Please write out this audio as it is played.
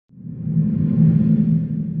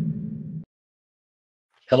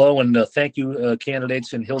Hello, and thank you,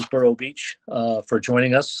 candidates in Hillsboro Beach, for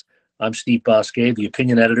joining us. I'm Steve Bosquet, the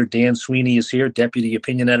opinion editor. Dan Sweeney is here, deputy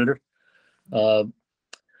opinion editor.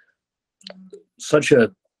 Such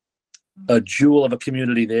a jewel of a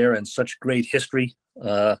community there, and such great history.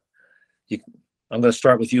 I'm going to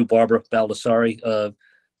start with you, Barbara Baldasarre.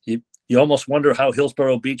 You almost wonder how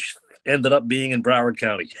Hillsboro Beach ended up being in Broward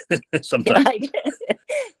County sometimes.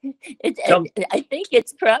 I think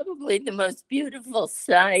it's probably the most beautiful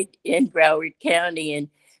site in Broward County. And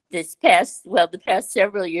the past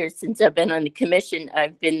several years since I've been on the commission,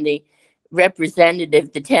 I've been the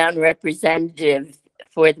town representative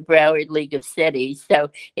for the Broward League of Cities. So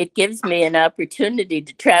it gives me an opportunity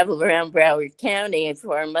to travel around Broward County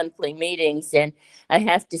for our monthly meetings. And I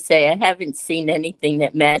have to say, I haven't seen anything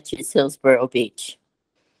that matches Hillsboro Beach.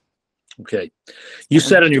 Okay. You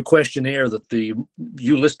said in your questionnaire that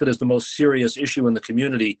you listed as the most serious issue in the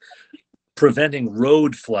community, preventing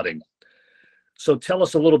road flooding. So tell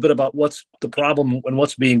us a little bit about what's the problem and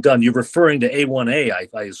what's being done. You're referring to A1A,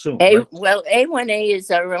 I assume. Right? Well, A1A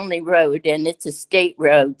is our only road, and it's a state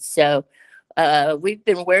road. So we've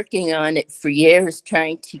been working on it for years,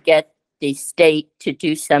 trying to get the state to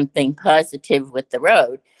do something positive with the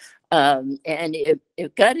road. And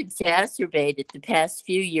it got exacerbated the past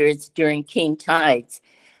few years during king tides.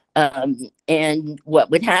 And what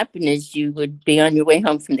would happen is you would be on your way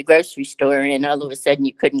home from the grocery store, and all of a sudden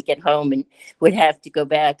you couldn't get home and would have to go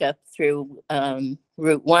back up through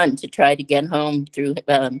Route 1 to try to get home through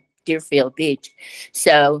Deerfield Beach.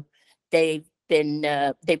 So they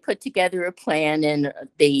put together a plan, and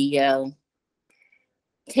the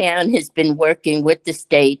town has been working with the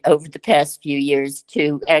state over the past few years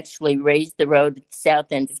to actually raise the road at the south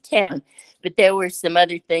end of town. But there were some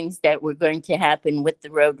other things that were going to happen with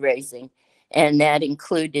the road raising, and that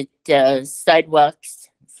included sidewalks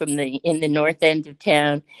in the north end of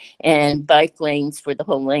town and bike lanes for the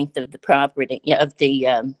whole length of the property of the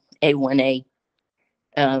A1A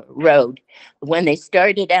road. When they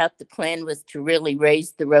started out, the plan was to really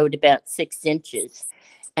raise the road about 6 inches.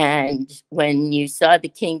 And when you saw the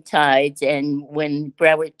king tides, and when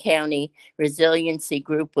Broward County Resiliency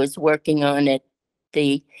Group was working on it,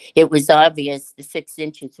 it was obvious the 6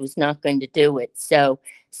 inches was not going to do it. So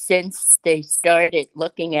since they started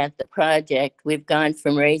looking at the project, we've gone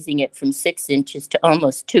from raising it from 6 inches to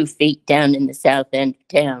almost 2 feet down in the south end of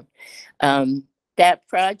town. That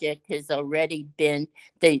project has already been,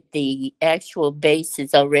 the actual base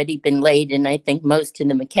has already been laid, and I think most of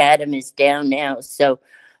the macadam is down now. So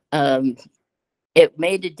it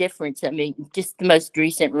made a difference. I mean, just the most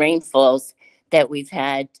recent rainfalls that we've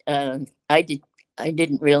had, I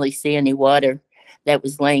didn't really see any water that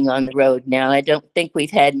was laying on the road. Now, I don't think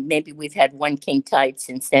we've had one king tide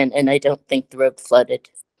since then, and I don't think the road flooded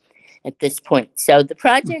at this point. So the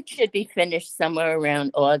project should be finished somewhere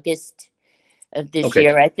around August of this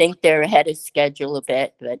year. I think they're ahead of schedule a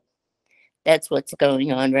bit, but that's what's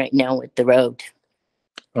going on right now with the road.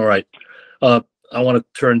 All right. I want to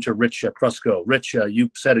turn to Rich Crusco. Rich,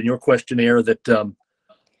 you said in your questionnaire that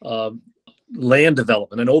land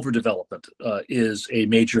development and overdevelopment is a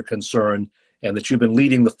major concern, and that you've been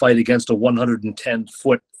leading the fight against a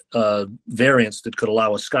 110-foot variance that could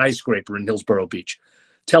allow a skyscraper in Hillsboro Beach.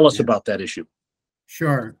 Tell us about that issue.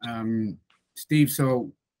 Sure. Steve,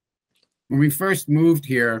 so when we first moved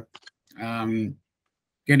here,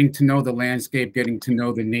 getting to know the landscape, getting to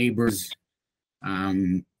know the neighbors,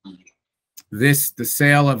 the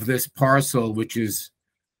sale of this parcel, which is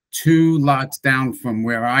 2 lots down from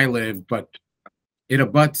where I live, but it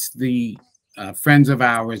abuts the friends of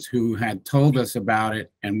ours who had told us about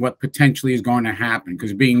it and what potentially is going to happen.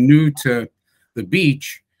 Because being new to the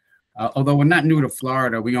beach, although we're not new to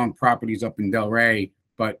Florida, we own properties up in Delray,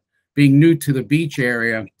 but being new to the beach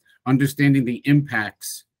area, understanding the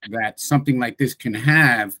impacts that something like this can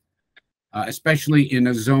have, especially in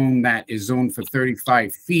a zone that is zoned for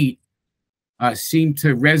 35 feet, seemed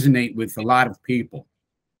to resonate with a lot of people.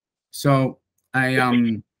 So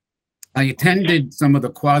I attended some of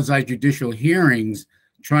the quasi-judicial hearings,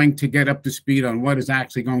 trying to get up to speed on what is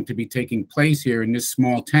actually going to be taking place here in this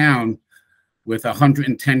small town with a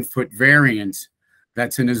 110-foot variance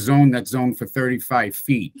that's in a zone that's zoned for 35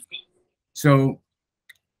 feet. So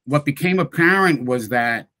what became apparent was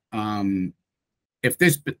that once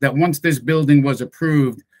this building was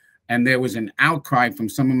approved and there was an outcry from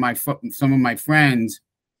some of my friends,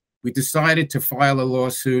 we decided to file a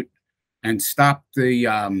lawsuit and stop the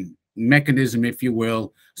mechanism, if you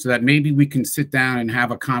will, so that maybe we can sit down and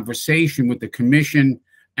have a conversation with the commission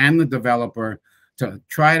and the developer to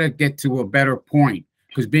try to get to a better point.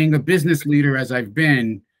 Because being a business leader as I've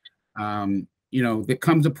been, you know, there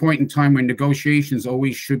comes a point in time when negotiations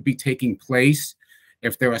always should be taking place.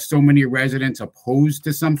 If there are so many residents opposed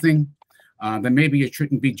to something, then maybe it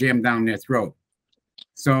shouldn't be jammed down their throat.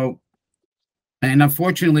 So, and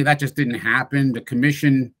unfortunately, that just didn't happen. The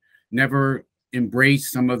commission never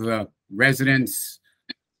embraced some of the residents.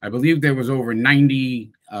 I believe there was over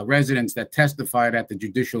 90 residents that testified at the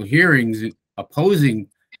judicial hearings opposing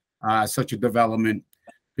such a development,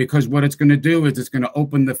 because what it's going to do is it's going to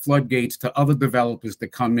open the floodgates to other developers to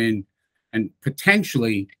come in and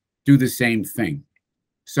potentially do the same thing.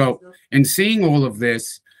 So in seeing all of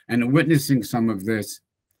this and witnessing some of this,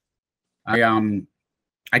 I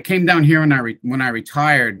came down here and when I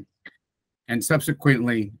retired, and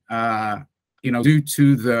subsequently, you know, due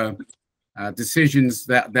to the decisions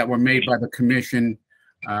that were made by the commission,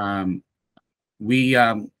 we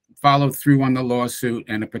followed through on the lawsuit,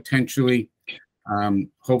 and are potentially,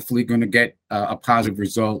 hopefully, going to get a positive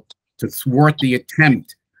result to thwart the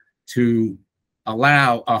attempt to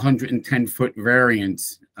allow a 110-foot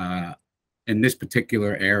variance in this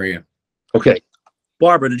particular area. Okay.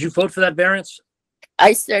 Barbara, did you vote for that variance?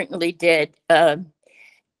 I certainly did. And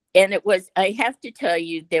it was, I have to tell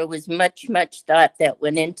you, there was much thought that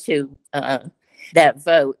went into that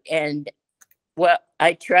vote. And what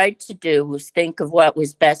I tried to do was think of what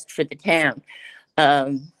was best for the town.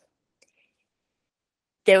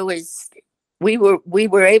 We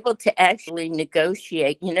were able to actually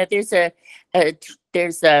negotiate. You know, there's a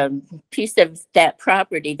piece of that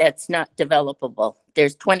property that's not developable.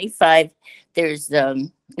 There's 25. I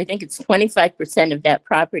think it's 25% of that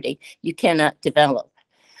property you cannot develop.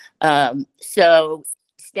 So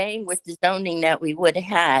staying with the zoning that we would have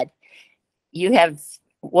had, you have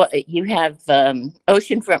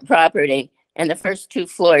oceanfront property, and the first 2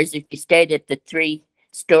 floors, if you stayed at the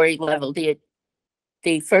 3-story level, the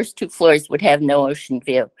first 2 floors would have no ocean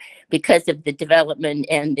view because of the development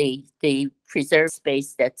and the preserved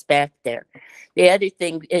space that's back there. The other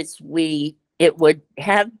thing is it would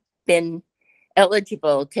have been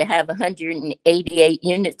eligible to have 188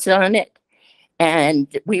 units on it. And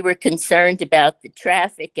we were concerned about the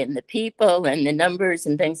traffic and the people and the numbers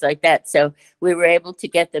and things like that. So we were able to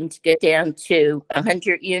get them to get down to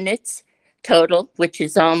 100 units total, which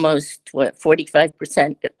is almost,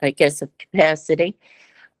 45%, I guess, of capacity.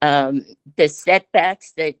 The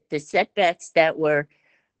setbacks that were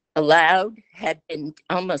allowed had been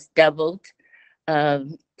almost doubled.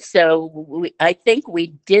 So I think we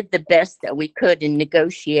did the best that we could in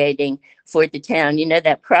negotiating for the town. You know,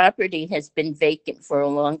 that property has been vacant for a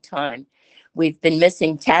long time. We've been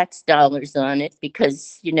missing tax dollars on it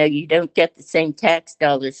because, you know, you don't get the same tax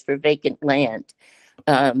dollars for vacant land.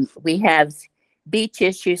 We have beach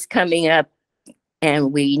issues coming up,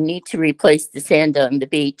 and we need to replace the sand on the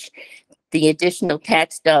beach. The additional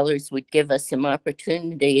tax dollars would give us some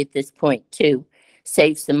opportunity at this point to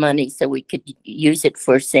save some money so we could use it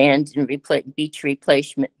for sand and beach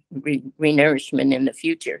replacement, renourishment in the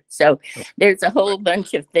future. So there's a whole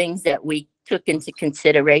bunch of things that we took into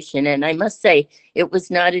consideration. And I must say, it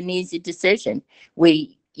was not an easy decision.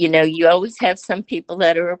 You know, you always have some people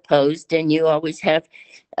that are opposed, and you always have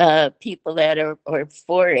people that are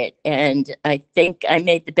for it. And I think I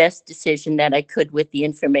made the best decision that I could with the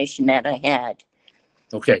information that I had.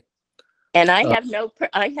 Okay. And I have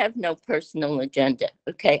no personal agenda.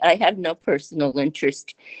 Okay. I have no personal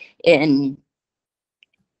interest in,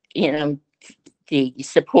 you know,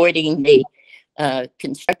 supporting the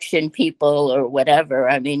construction people or whatever.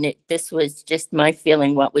 I mean, this was just my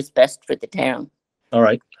feeling what was best for the town. All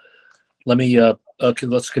right. Let me,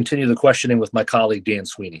 let's continue the questioning with my colleague, Dan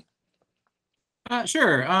Sweeney.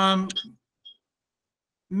 Sure.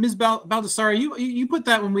 Ms. Baldasarre, you put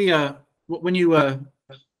that when you, I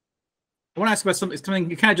want to ask about something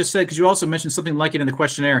you kind of just said, because you also mentioned something like it in the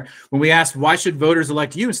questionnaire. When we asked, why should voters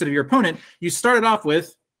elect you instead of your opponent? You started off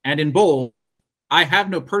with, and in bold, I have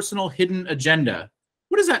no personal hidden agenda.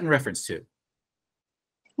 What is that in reference to?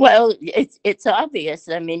 Well, it's obvious.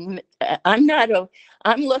 I mean,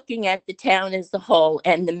 I'm looking at the town as a whole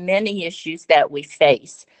and the many issues that we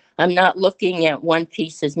face. I'm not looking at one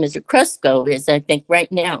piece as Mr. Crusco is. I think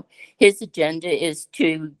right now his agenda is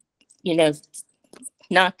to, you know,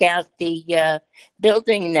 knock out the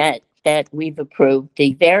building that we've approved,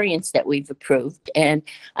 the variance that we've approved. And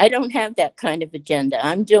I don't have that kind of agenda.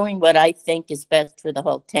 I'm doing what I think is best for the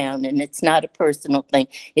whole town, and it's not a personal thing.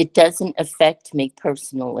 It doesn't affect me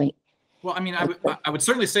personally. Well, I mean, I would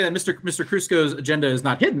certainly say that Mr. Crusco's agenda is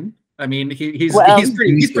not hidden. I mean, he's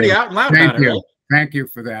pretty out and loud about it. Right? Thank you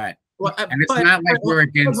for that. Well, and it's not like we're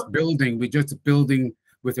against building. We're just building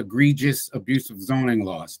with egregious abusive zoning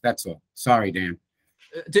laws. That's all. Sorry, Dan.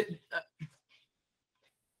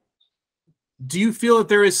 do you feel that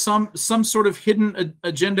there is some sort of hidden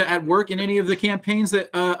agenda at work in any of the campaigns that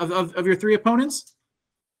of your three opponents?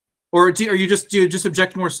 Or do you just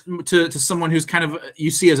object more to someone who's kind of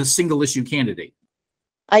you see as a single issue candidate?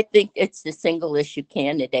 I think it's the single issue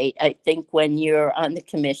candidate. I think when you're on the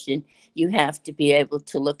commission, you have to be able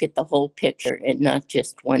to look at the whole picture and not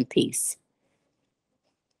just one piece.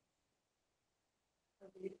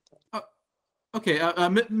 Okay,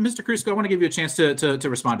 Mr. Crusco, I want to give you a chance to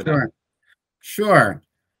respond to that. Sure.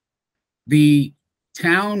 The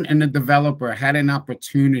town and the developer had an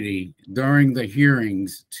opportunity during the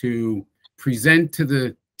hearings to present to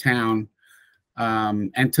the town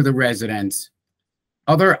and to the residents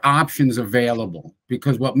other options available,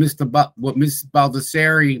 because what Ms.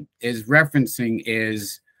 Baldasarre is referencing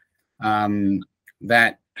is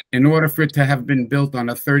that in order for it to have been built on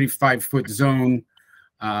a 35-foot zone,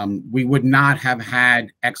 we would not have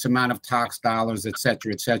had X amount of tax dollars, et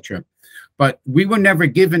cetera, et cetera. But we were never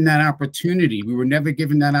given that opportunity. We were never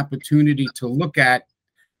given that opportunity to look at,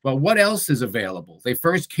 well, what else is available? They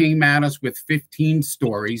first came at us with 15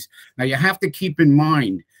 stories. Now, you have to keep in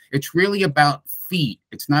mind, it's really about feet.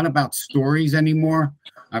 It's not about stories anymore,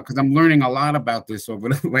 because I'm learning a lot about this over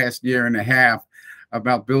the last year and a half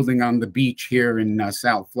about building on the beach here in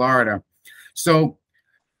South Florida. So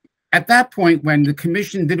at that point, when the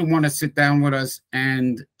commission didn't want to sit down with us,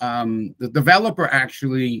 and the developer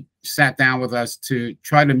actually sat down with us to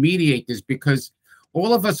try to mediate this, because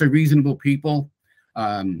all of us are reasonable people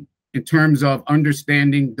in terms of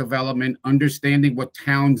understanding development, understanding what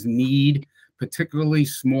towns need, particularly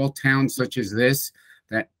small towns such as this,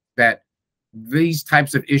 that these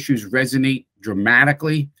types of issues resonate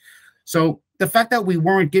dramatically. So the fact that we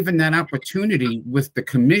weren't given that opportunity with the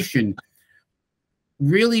commission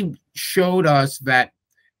really showed us that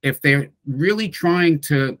if they're really trying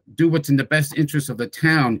to do what's in the best interest of the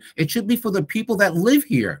town, it should be for the people that live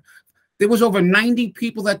here. There was over 90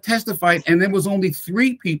 people that testified, and there was only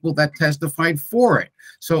 3 people that testified for it.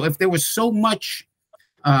 So if there was so much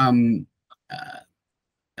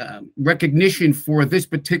recognition for this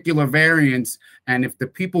particular variance, and if the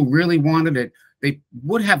people really wanted it, they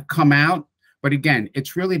would have come out. But again,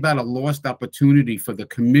 it's really about a lost opportunity for the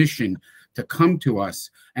commission to come to us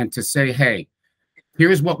and to say, hey,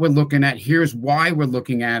 here's what we're looking at. Here's why we're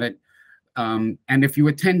looking at it. And if you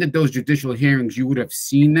attended those judicial hearings, you would have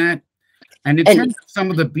seen that. And in terms of some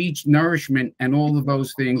of the beach nourishment and all of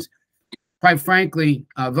those things, quite frankly,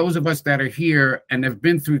 those of us that are here and have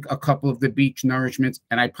been through a couple of the beach nourishments,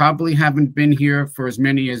 and I probably haven't been here for as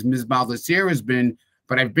many as Ms. Baldasarre has been,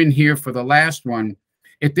 but I've been here for the last one,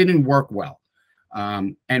 it didn't work well.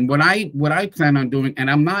 And what I plan on doing, and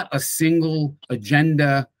I'm not a single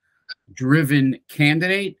agenda driven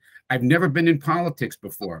candidate. I've never been in politics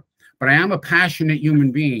before, but I am a passionate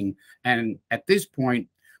human being. And at this point,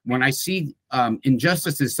 when I see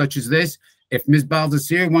injustices such as this, if Ms.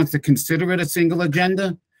 Baldasarre wants to consider it a single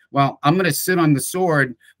agenda, well, I'm going to sit on the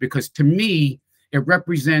sword, because to me, it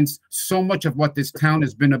represents so much of what this town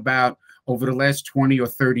has been about over the last 20 or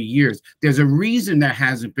 30 years. There's a reason there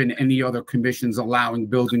hasn't been any other commissions allowing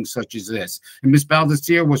buildings such as this. And Ms.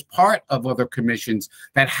 Baldasarre was part of other commissions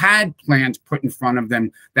that had plans put in front of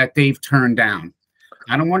them that they've turned down.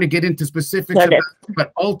 I don't want to get into specifics,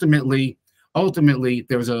 but ultimately,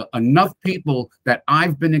 there's enough people that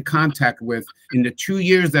I've been in contact with in the 2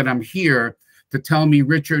 years that I'm here to tell me,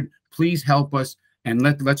 Richard, please help us, and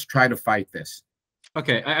let's try to fight this.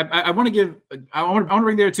 Okay, I want to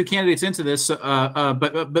bring the other 2 candidates into this,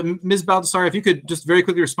 but Ms. Baldasarre, if you could just very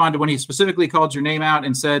quickly respond to when he specifically called your name out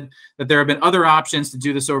and said that there have been other options to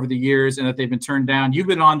do this over the years and that they've been turned down. You've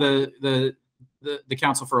been on the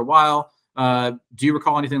council for a while. Do you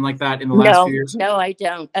recall anything like that in the last few years? No, I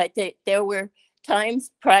don't. There were times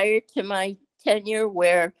prior to my tenure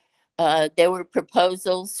where there were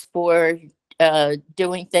proposals for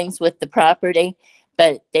doing things with the property,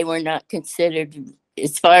 but they were not considered,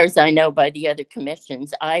 as far as I know, by the other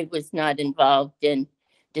commissions. I was not involved in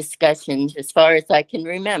discussions, as far as I can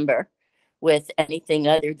remember, with anything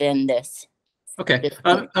other than this. Okay,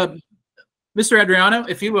 Mr. Andreano,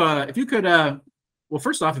 if you could, well,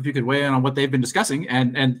 first off, if you could weigh in on what they've been discussing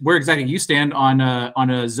and where exactly you stand on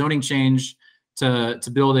a zoning change to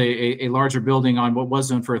build a larger building on what was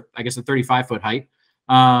zoned for, I guess, a 35-foot height,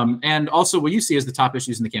 and also what you see as the top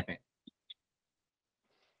issues in the campaign.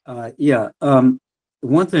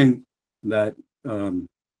 One thing that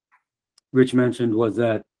Rich mentioned was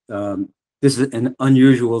that this is an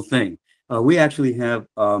unusual thing. We actually have,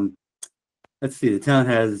 let's see, the town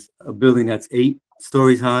has a building that's 8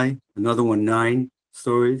 stories high, another one 9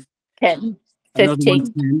 stories, 10, another 15.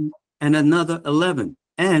 one 10, and another 11.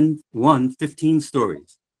 and one 15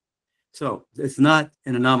 stories. So it's not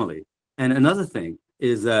an anomaly. And another thing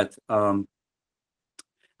is that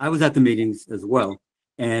I was at the meetings as well.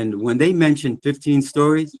 And when they mentioned 15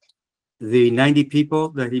 stories, the 90 people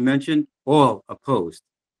that he mentioned all opposed,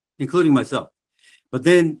 including myself. But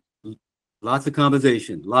then lots of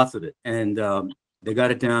conversation, lots of it. And they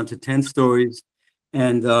got it down to 10 stories.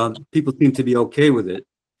 And people seem to be okay with it.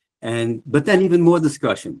 But then even more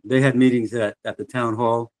discussion. They had meetings at the town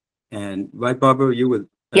hall. And right, Barbara, you were.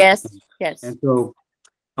 Yes, yes. And so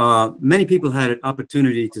many people had an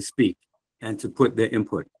opportunity to speak and to put their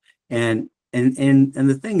input. And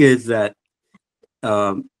the thing is that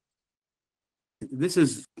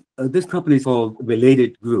this company is called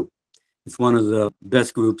Related Group. It's one of the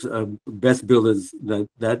best groups, best builders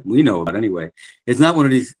that we know about anyway. It's not one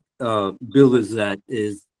of these builders that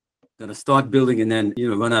is going to start building and then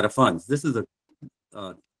run out of funds. This is a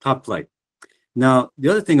top flight. Now, the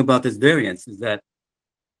other thing about this variance is that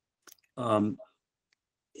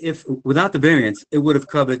if without the variance, it would have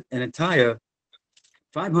covered an entire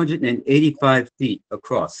 585 feet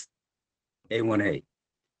across A1A.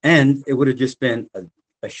 And it would have just been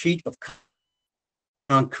a sheet of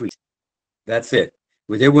concrete. That's it.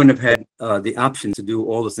 Where they wouldn't have had the option to do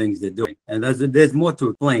all the things they're doing. And there's more to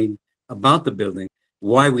explain about the building,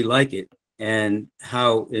 why we like it, and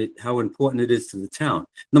how important it is to the town.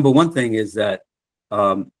 Number one thing is that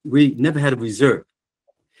we never had a reserve.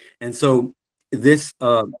 And so this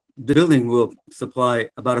the building will supply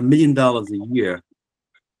about $1 million a year.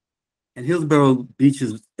 And Hillsboro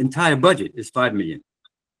Beach's entire budget is $5 million.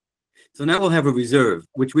 So now we'll have a reserve,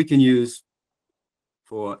 which we can use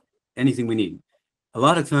for anything we need. A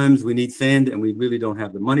lot of times we need sand and we really don't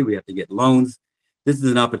have the money. We have to get loans. This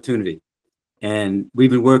is an opportunity. And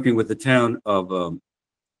we've been working with the town of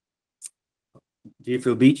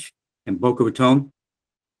Deerfield Beach and Boca Raton.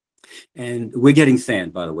 And we're getting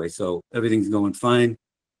sand, by the way. So everything's going fine.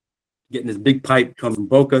 Getting this big pipe come from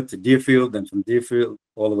Boca to Deerfield, then from Deerfield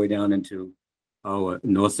all the way down into our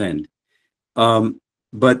north end.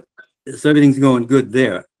 But so everything's going good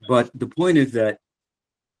there. But the point is that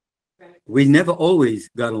we never always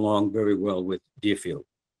got along very well with Deerfield.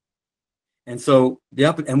 And so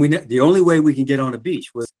the only way we can get on a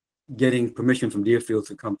beach was getting permission from Deerfield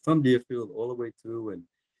to come from Deerfield all the way through. And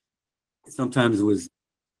sometimes it was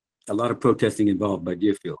a lot of protesting involved by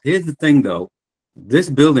Deerfield. Here's the thing though, this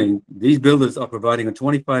building, these builders are providing a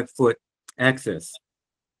 25-foot access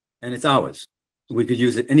and it's ours. We could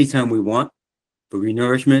use it anytime we want for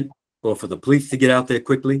renourishment or for the police to get out there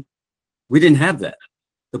quickly. We didn't have that.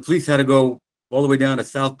 The police had to go all the way down to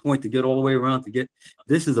South Point to get all the way around to get.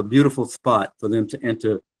 This is a beautiful spot for them to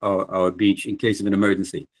enter our beach in case of an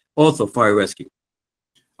emergency. Also fire rescue.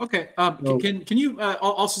 Okay. Can you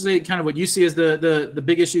also say kind of what you see as the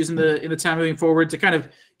big issues in the town moving forward to kind of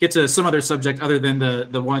get to some other subject other than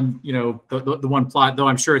the one, the one plot, though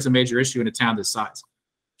I'm sure it's a major issue in a town this size.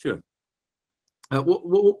 Sure.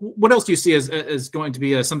 What else do you see as going to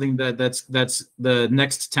be something that's the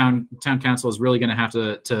next town council is really going to have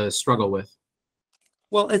to struggle with?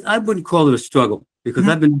 Well, I wouldn't call it a struggle because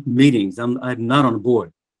I've been to meetings. I'm not on the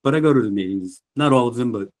board, but I go to the meetings. Not all of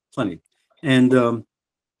them, but plenty. And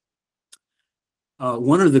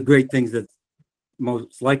one of the great things that's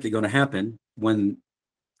most likely going to happen when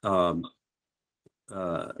we're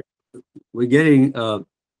getting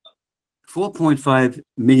 $4.5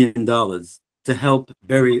 million to help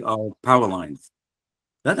bury our power lines.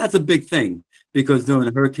 That's a big thing because during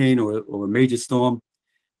a hurricane or a major storm,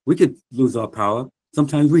 we could lose our power.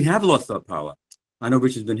 Sometimes we have lost our power. I know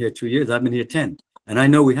Richard's been here 2 years. I've been here 10. And I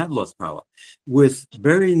know we have lost power. With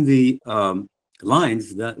burying the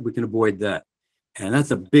lines, that we can avoid that. And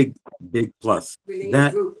that's a big, big plus.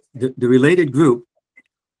 The related group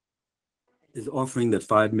is offering the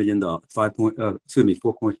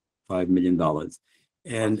 $4.5 million.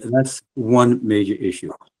 And that's one major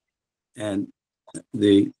issue. And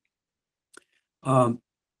we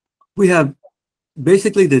have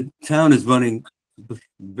basically the town is running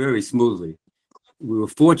very smoothly. We were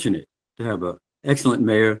fortunate to have an excellent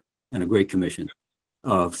mayor and a great commission.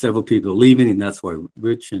 Several people leaving, and that's why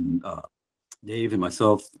Rich and Dave and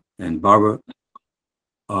myself and Barbara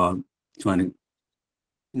trying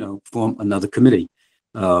to, form another committee.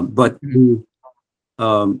 But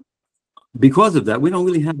because of that, we don't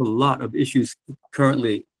really have a lot of issues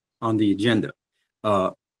currently on the agenda.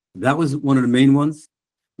 That was one of the main ones.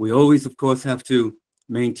 We always, of course, have to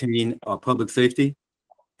maintain our public safety,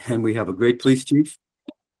 and we have a great police chief.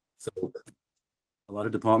 So a lot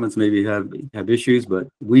of departments maybe have issues, but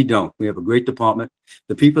we don't. We have a great department.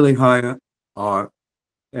 The people they hire are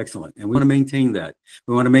Excellent. And we want to maintain that.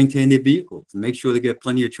 We want to maintain their vehicles and make sure they get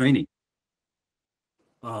plenty of training.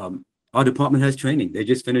 Our department has training. They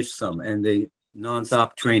just finished some, and they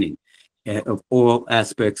nonstop training of all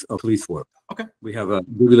aspects of police work. Okay. We have a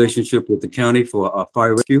good relationship with the county for our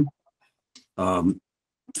fire rescue. And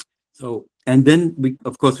then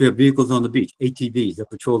of course, we have vehicles on the beach, ATVs that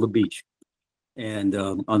patrol the beach. And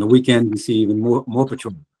on the weekend, we see even more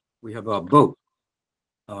patrol. We have our boat.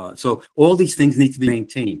 So all these things need to be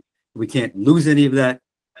maintained. We can't lose any of that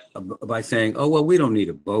by saying, oh, well, we don't need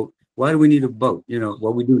a boat. Why do we need a boat? You know,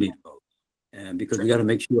 well, we do need a boat. And because we got to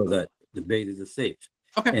make sure that the bathers are safe.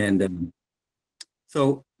 Okay. And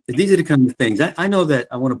so these are the kind of things. I know that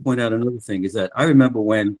I want to point out another thing is that I remember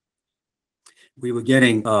when we were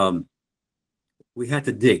getting, we had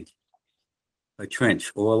to dig a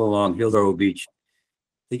trench all along Hillsboro Beach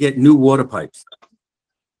to get new water pipes.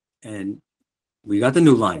 And we got the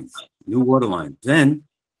new lines, new water lines. Then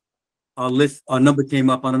our number came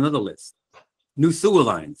up on another list. New sewer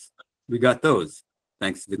lines. We got those,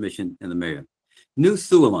 thanks to the commission and the mayor. New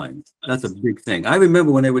sewer lines. That's a big thing. I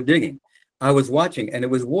remember when they were digging, I was watching, and it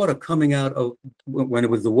was water coming out of, when it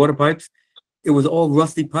was the water pipes, it was all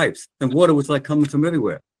rusty pipes, and water was like coming from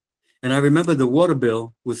everywhere. And I remember the water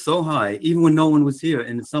bill was so high, even when no one was here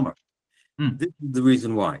in the summer. This is the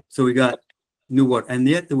reason why. So we got new water, and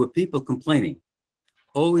yet there were people complaining,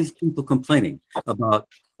 always people complaining about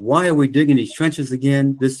why are we digging these trenches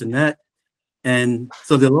again, this and that. And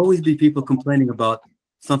so there'll always be people complaining about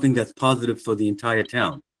something that's positive for the entire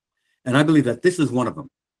town. And I believe that this is one of them.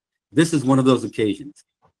 This is one of those occasions.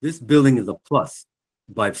 This building is a plus.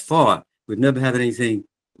 By far, we've never had anything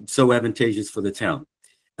so advantageous for the town.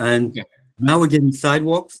 And now we're getting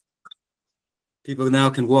sidewalks. People now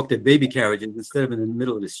can walk their baby carriages instead of in the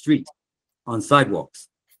middle of the street on sidewalks.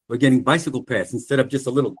 We're getting bicycle paths instead of just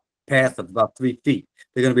a little path of about 3 feet.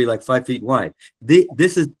 They're going to be like 5 feet wide.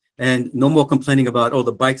 This is, and no more complaining about, oh,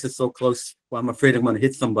 the bikes are so close, well, I'm afraid I'm going to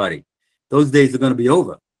hit somebody. Those days are going to be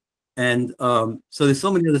over. And so there's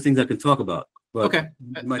so many other things I can talk about. But okay.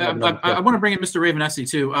 I want to bring in Mr. Ravanesi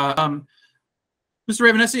too. Mr.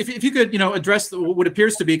 Ravanesi, if you could, address what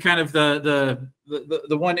appears to be kind of the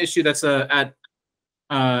one issue that's at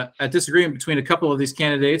disagreement between a couple of these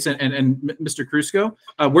candidates and Mr. Crusco.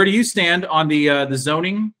 Where do you stand on the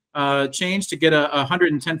zoning change to get a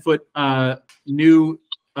 110-foot new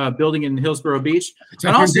building in Hillsboro Beach? It's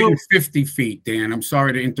 150 feet, Dan. I'm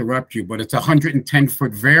sorry to interrupt you, but it's a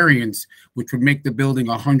 110-foot variance, which would make the building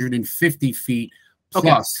 150 feet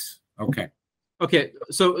plus. Okay. Okay.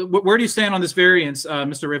 So where do you stand on this variance,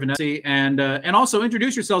 Mr. Ravanesi? And also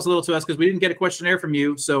introduce yourselves a little to us, because we didn't get a questionnaire from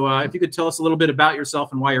you. So if you could tell us a little bit about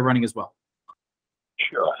yourself and why you're running as well.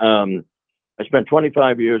 Sure. I spent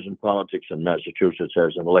 25 years in politics in Massachusetts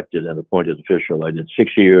as an elected and appointed official. I did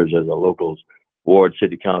 6 years as a local ward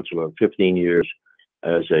city councilor, 15 years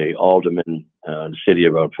as a alderman in the city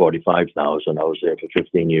of around 45,000. I was there for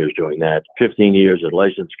 15 years doing that. 15 years as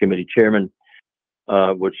license committee chairman,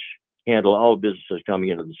 which handle all businesses coming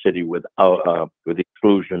into the city with the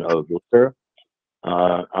exclusion of liquor.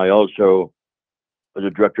 I also was a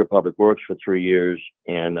director of public works for 3 years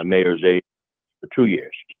and a mayor's aide for 2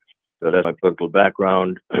 years. So that's my political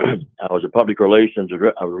background. I was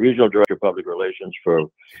a regional director of public relations for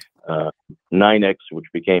 9X, which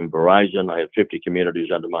became Verizon. I had 50 communities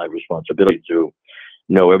under my responsibility to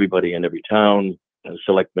know everybody in every town,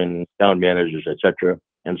 selectmen, town managers, etc.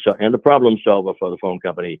 And the problem solver for the phone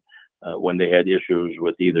company when they had issues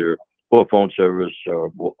with either poor phone service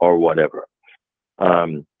or whatever.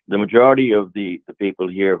 The majority of the people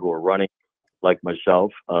here who are running, like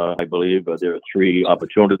myself, I believe there are 3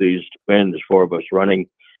 opportunities to win. There's 4 of us running.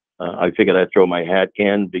 I figured I'd throw my hat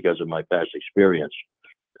in because of my past experience.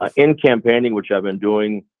 In campaigning, which I've been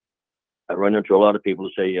doing, I run into a lot of people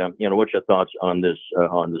who say, what's your thoughts on this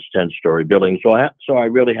 10-story building? So I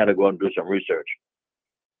really had to go out and do some research.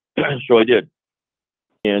 So I did.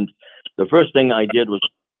 And the first thing I did was,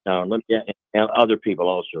 and other people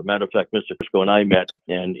also. Matter of fact, Mr. Crusco and I met,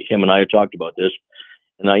 and him and I had talked about this.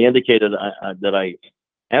 And I indicated that I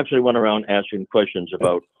actually went around asking questions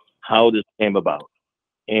about how this came about.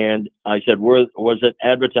 And I said, was it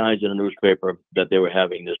advertised in a newspaper that they were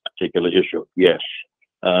having this particular issue? Yes.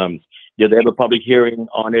 Did they have a public hearing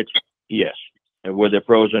on it? Yes. And were there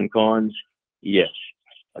pros and cons? Yes.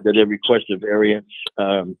 Did they request a variance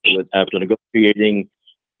after negotiating?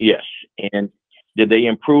 Yes. And did they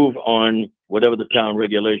improve on whatever the town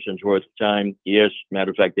regulations were at the time? Yes.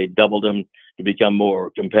 Matter of fact, they doubled them to become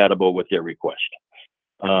more compatible with their request.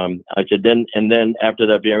 I said, then after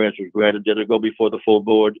that variance was granted, did it go before the full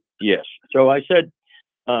board? Yes. So I said,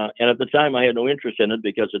 And at the time, I had no interest in it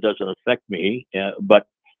because it doesn't affect me. But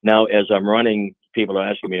now, as I'm running, people are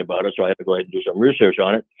asking me about it, so I have to go ahead and do some research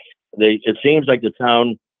on it. It seems like the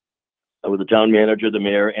town, with the town manager, the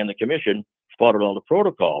mayor, and the commission, followed all the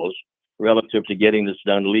protocols relative to getting this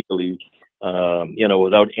done legally,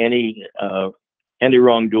 without any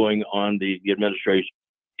wrongdoing on the administration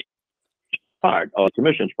part or the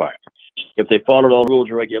commission's part. If they followed all rules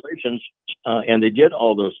and regulations, and they did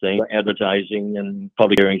all those things, advertising and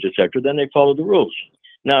public hearings, etc., then they followed the rules.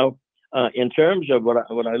 Now, in terms of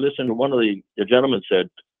what I listened to, one of the gentlemen said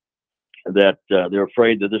that they're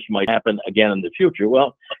afraid that this might happen again in the future.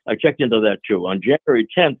 Well, I checked into that too. On January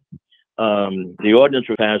 10th, the ordinance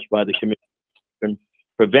was passed by the commission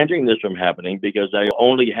preventing this from happening because they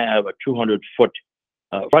only have a 200-foot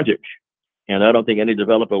frontage. And I don't think any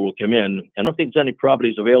developer will come in. And I don't think there's any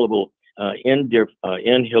properties available in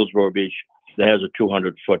Hillsboro Beach that has a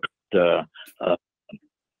 200-foot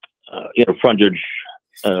frontage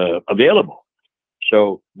available.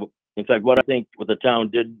 So, in fact, what I think what the town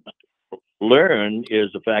did learn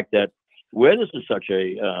is the fact that where this is such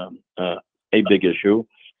a big issue,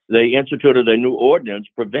 they instituted a new ordinance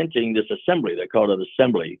preventing this assembly. They call it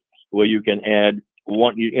assembly, where you can add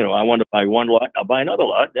one. I want to buy one lot, I'll buy another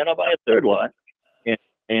lot, then I'll buy a third lot,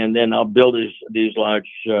 and then I'll build these large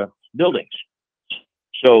buildings.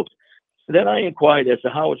 So then I inquired as to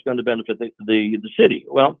how it's going to benefit the city.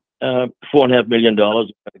 Well, $4.5 million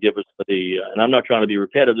to give us and I'm not trying to be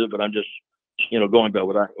repetitive, but I'm just going by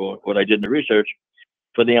what I did in the research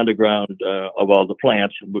for the underground of all the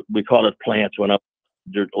plants. We call it plants when I'm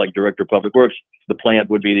like director of public works. The plant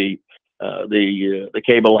would be the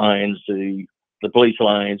cable lines, the police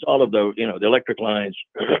lines, all of those, the electric lines,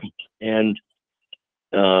 and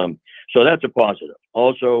so that's a positive.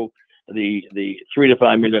 Also, the $3 to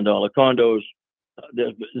 $5 million condos,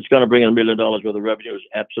 it's going to bring in $1 million worth of revenue. Is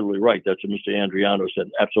absolutely right. That's what Mr. Andreano said.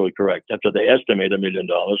 Absolutely correct. That's what they estimate, $1 million.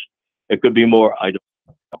 It could be more. I don't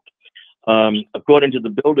know. According to the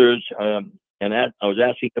builders, and I was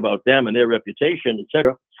asking about them and their reputation,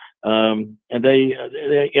 etc. And they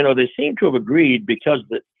seem to have agreed because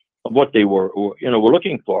of what they were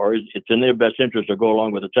looking for. It's in their best interest to go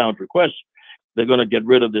along with the town's request. They're going to get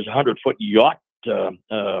rid of this 100-foot yacht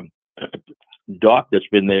dock that's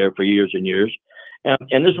been there for years and years,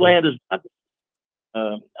 and this land is not.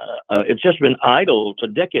 It's just been idle for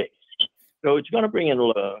decades. So it's going to bring in,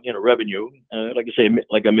 revenue, like I say,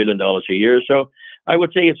 like $1 million a year. So I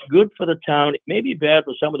would say it's good for the town. It may be bad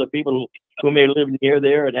for some of the people who may live near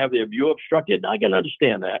there and have their view obstructed. I can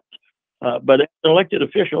understand that. But as an elected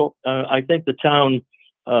official, I think the town,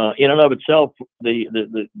 in and of itself,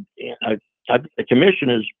 the commission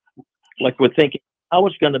is like we're thinking how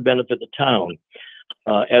it's going to benefit the town,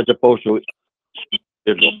 as opposed to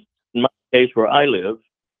in my case where I live.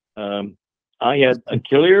 I had a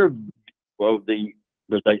clear of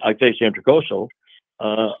because I face the Intercoastal,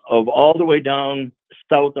 of all the way down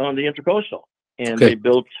south on the Intercoastal, and they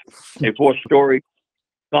built a 4-story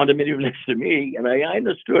condominium next to me, and I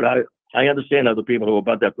understood. I understand how the people who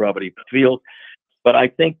about that property feel, but I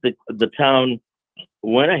think that the town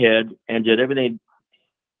went ahead and did everything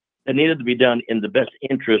that needed to be done in the best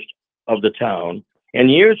interest of the town.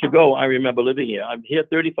 And years ago, I remember living here. I'm here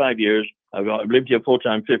 35 years. I've lived here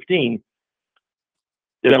full-time 15.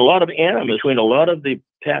 There's been a lot of animus between a lot of the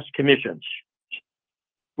past commissions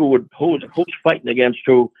who's fighting against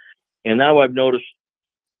who. And now I've noticed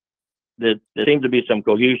that there seems to be some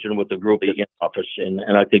cohesion with the group in office,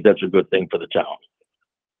 and I think that's a good thing for the town.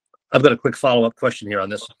 I've got a quick follow-up question here on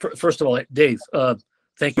this. First of all, Dave,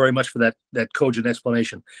 thank you very much for that cogent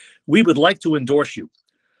explanation. We would like to endorse you.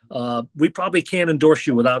 We probably can't endorse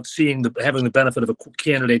you without having the benefit of a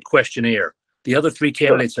candidate questionnaire. The other 3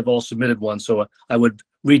 candidates have all submitted one, so I would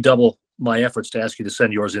redouble my efforts to ask you to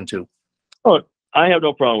send yours in too. Oh, I have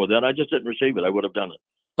no problem with that. I just didn't receive it. I would have done it.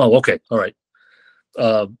 Oh, okay. All right.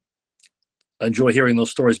 I enjoy hearing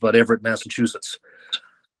those stories about Everett, Massachusetts.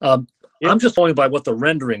 I'm just going by what the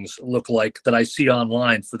renderings look like that I see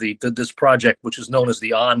online for this project, which is known as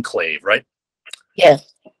the Enclave, right?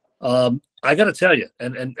 Yes. I got to tell you,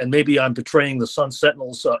 and maybe I'm betraying the Sun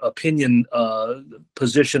Sentinel's opinion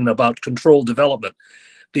position about controlled development.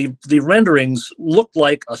 The renderings look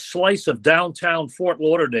like a slice of downtown Fort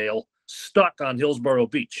Lauderdale stuck on Hillsboro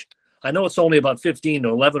Beach. I know it's only about 15 or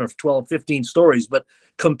 11 or 12, 15 stories, but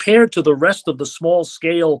compared to the rest of the small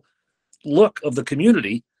scale look of the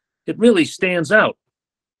community, it really stands out.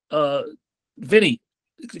 Vinnie,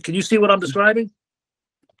 can you see what I'm describing?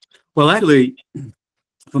 Well, actually,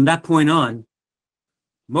 from that point on,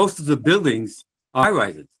 most of the buildings are high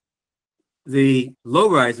rises. The low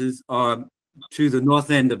rises are to the north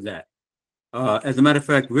end of that. As a matter of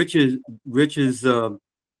fact, Rich's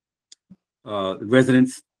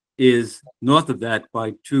residence is north of that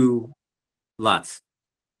by 2 lots.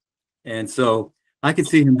 And so I can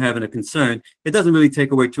see him having a concern. It doesn't really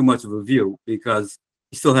take away too much of a view because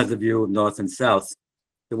he still has a view of north and south.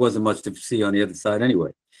 There wasn't much to see on the other side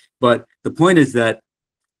anyway. But the point is that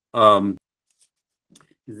there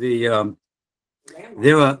are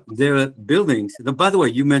buildings. By the way,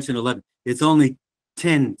 you mentioned 11. It's only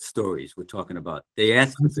 10 stories we're talking about. They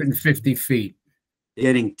asked for 150 feet.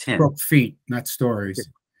 getting 10 Feet, not stories.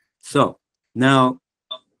 So now,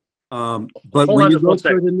 but Hold when on you just go one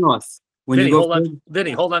second. further north, when Vinny, you go hold on. further,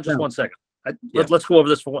 Vinny, hold on just Yeah. 1 second. Yeah. Let's go over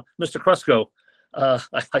this for one. Mr. Crusco,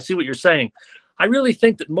 I see what you're saying. I really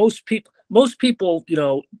think that most people,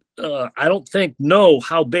 I don't think know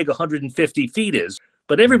how big 150 feet is,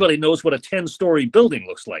 but everybody knows what a 10-story building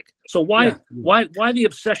looks like. So why the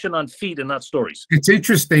obsession on feet and not stories? It's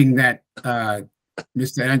interesting that Mr.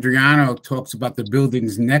 Andreano talks about the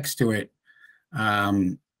buildings next to it.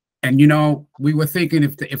 And, we were thinking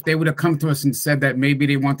if they would have come to us and said that maybe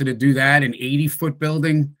they wanted to do that, an 80-foot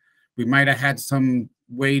building, we might have had some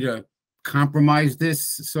way to compromise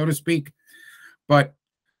this, so to speak. But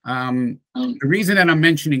the reason that I'm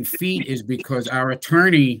mentioning feet is because our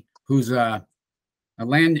attorney, who's the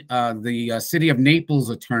city of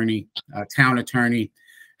Naples attorney, town attorney,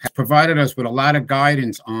 has provided us with a lot of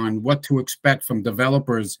guidance on what to expect from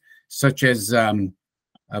developers, such as the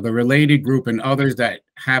Related Group and others that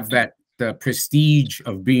have that prestige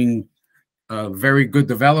of being very good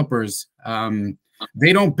developers.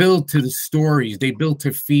 They don't build to the stories; they build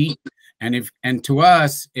to feet. And to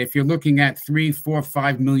us, if you're looking at $3, $4,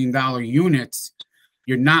 $5 million units,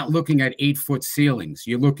 you're not looking at 8-foot ceilings.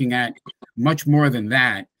 You're looking at much more than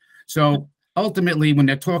that. So ultimately, when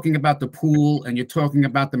they're talking about the pool and you're talking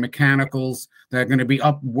about the mechanicals that are going to be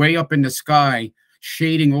way up in the sky,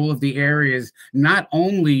 shading all of the areas, not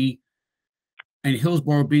only in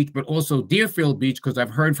Hillsboro Beach, but also Deerfield Beach, because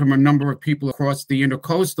I've heard from a number of people across the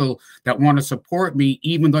intercoastal that want to support me,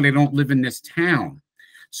 even though they don't live in this town.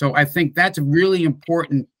 So I think that's really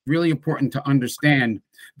important to understand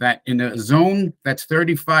that in a zone that's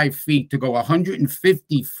 35 feet to go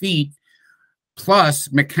 150 feet plus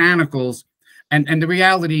mechanicals. And the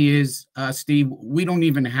reality is, Steve, we don't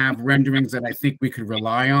even have renderings that I think we could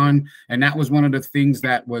rely on. And that was one of the things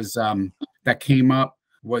that was that came up,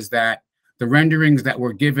 was that the renderings that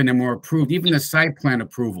were given and were approved, even the site plan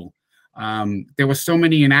approval, there were so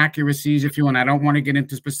many inaccuracies, if you want. I don't want to get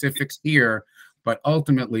into specifics here, but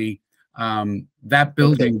ultimately, that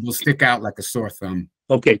building will stick out like a sore thumb.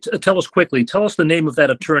 Okay, tell us quickly. Tell us the name of that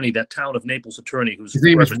attorney, that town of Naples attorney. His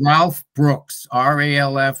name is Ralph Brooks,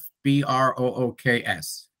 Ralph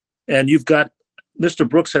Brooks. And you've got Mr.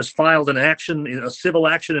 Brooks has filed a civil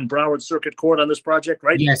action in Broward Circuit Court on this project,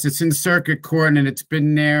 right? Yes, it's in circuit court, and it's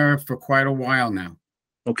been there for quite a while now.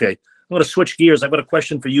 Okay, I'm going to switch gears. I've got a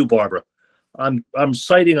question for you, Barbara. I'm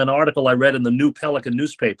citing an article I read in the New Pelican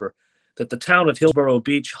newspaper that the town of Hillsboro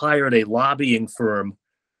Beach hired a lobbying firm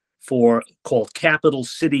called Capital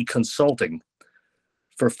City Consulting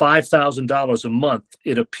for $5,000 a month,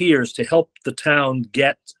 it appears, to help the town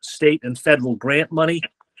get state and federal grant money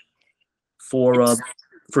for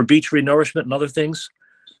beach renourishment and other things.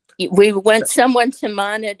 We want someone to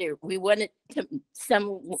monitor. We wanted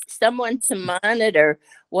someone to monitor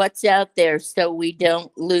what's out there so we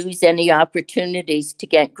don't lose any opportunities to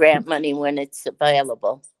get grant money when it's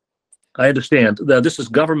available. I understand. This is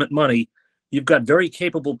government money. You've got very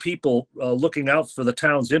capable people looking out for the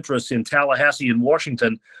town's interests in Tallahassee and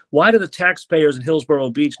Washington. Why do the taxpayers in Hillsboro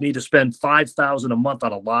Beach need to spend $5,000 a month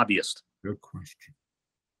on a lobbyist? Good question.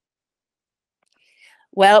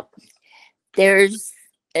 Well, there's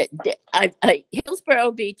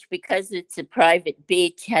Hillsboro Beach, because it's a private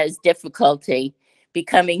beach, has difficulty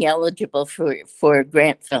becoming eligible for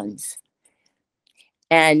grant funds.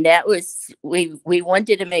 And that was, we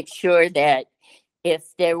wanted to make sure that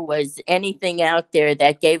if there was anything out there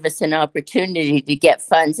that gave us an opportunity to get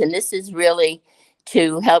funds, and this is really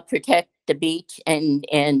to help protect the beach and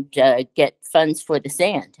get funds for the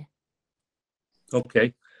sand.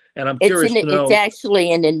 Okay. And I'm curious to know. It's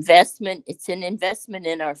actually an investment. It's an investment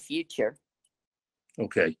in our future.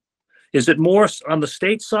 Okay. Is it more on the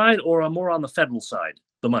state side or more on the federal side,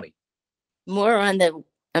 the money? More on the,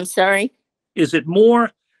 I'm sorry?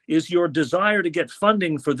 Is your desire to get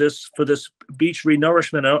funding for this beach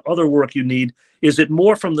renourishment and other work you need, is it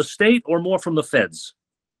more from the state or more from the feds?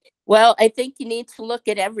 Well, I think you need to look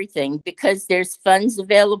at everything, because there's funds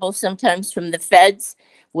available sometimes from the feds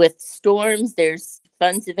with storms. There's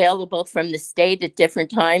funds available from the state at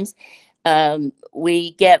different times.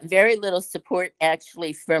 We get very little support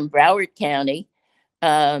actually from Broward County.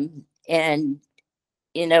 And,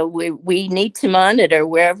 you know, we need to monitor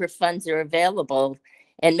wherever funds are available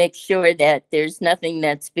and make sure that there's nothing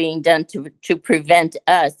that's being done to prevent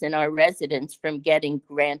us and our residents from getting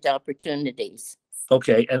grant opportunities.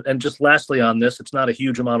 Okay, and just lastly on this, it's not a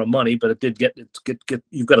huge amount of money, but it did get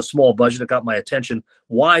you've got a small budget. It got my attention.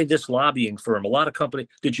 Why this lobbying firm? A lot of company.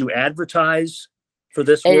 Did you advertise for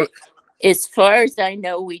this work? As far as I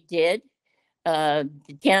know, we did. The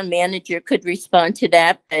town manager could respond to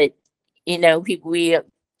that, but you know, we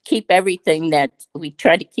keep everything that we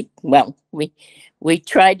try to keep. Well, we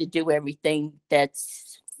try to do everything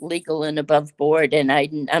that's legal and above board, and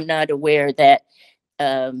I'm not aware that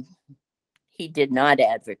he did not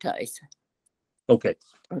advertise. Okay.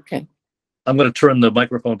 Okay. I'm going to turn the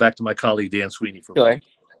microphone back to my colleague Dan Sweeney for. Sure.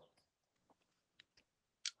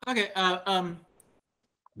 Okay.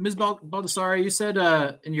 Ms. Baldasarre, you said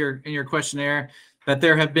in your questionnaire that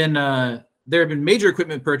there have been major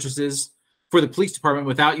equipment purchases for the police department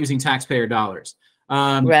without using taxpayer dollars.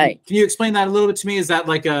 Right. Can you explain that a little bit to me? Is that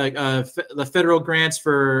like the federal grants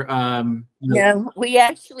for? No, we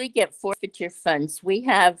actually get forfeiture funds. We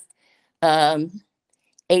have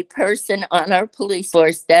a person on our police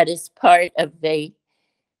force that is part of the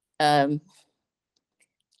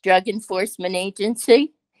drug enforcement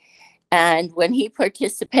agency. And when he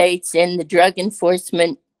participates in the drug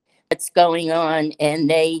enforcement that's going on, and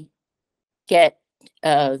they get,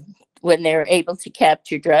 when they're able to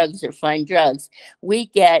capture drugs or find drugs, we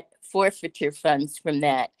get forfeiture funds from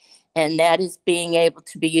that. And that is being able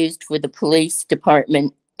to be used for the police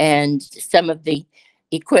department and some of the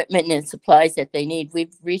equipment and supplies that they need.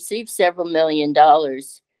 We've received several $1 million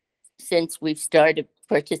since we've started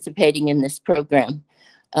participating in this program.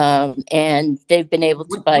 And they've been able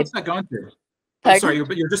to buy. What's that gone to? Oh, sorry,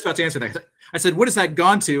 you're just about to answer that. I said, what has that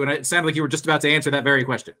gone to? And it sounded like you were just about to answer that very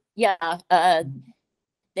question. Yeah.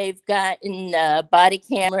 They've gotten body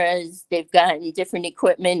cameras. They've gotten different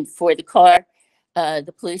equipment for the car,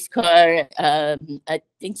 the police car. I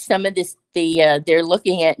think some of this, they're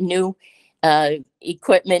looking at new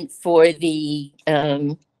equipment for the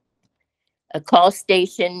a call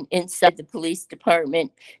station inside the police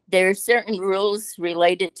department. There are certain rules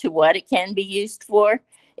related to what it can be used for.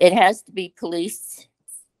 It has to be police,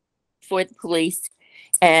 for the police,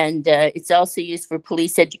 and it's also used for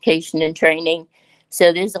police education and training.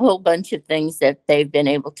 So there's a whole bunch of things that they've been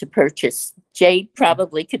able to purchase. Jay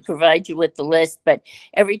probably could provide you with the list, but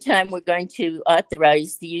every time we're going to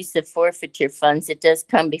authorize the use of forfeiture funds, it does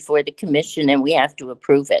come before the commission and we have to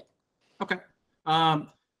approve it. Okay.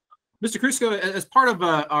 Mr. Crusco, as part of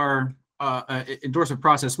our endorsement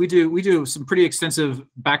process, we do some pretty extensive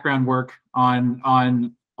background work on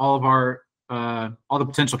all of our all the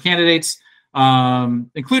potential candidates,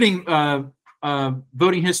 including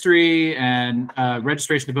voting history and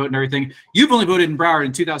registration to vote and everything. You've only voted in Broward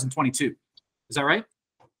in 2022. Is that right?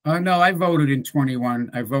 No, I voted in 21.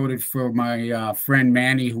 I voted for my friend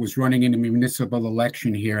Manny, who was running in the municipal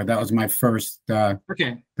election here. That was my first.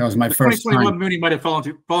 Okay. That was my first 2021 time. Mooney might have fallen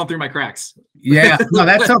through my cracks. Yeah, no,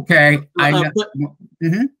 that's okay.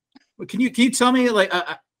 Can you tell me, like,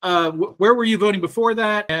 where were you voting before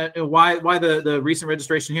that, and why the recent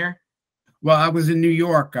registration here? Well, I was in New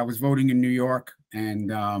York. I was voting in New York, and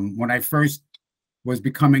when I first was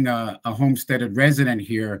becoming a homesteaded resident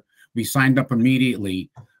here, we signed up immediately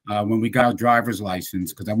when we got our driver's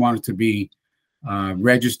license because I wanted to be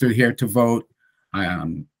registered here to vote.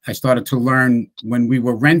 I started to learn when we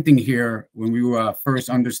were renting here, when we were first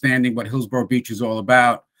understanding what Hillsboro Beach is all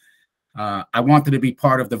about. I wanted to be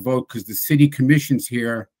part of the vote because the city commissions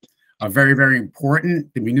here are very, very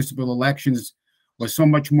important. The municipal elections were so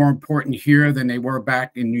much more important here than they were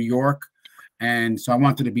back in New York. And so I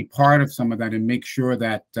wanted to be part of some of that and make sure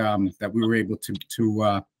that that we were able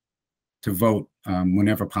to vote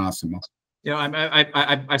whenever possible. You know,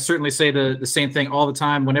 I certainly say the same thing all the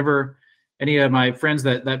time. Whenever any of my friends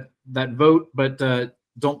that vote but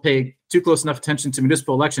don't pay too close enough attention to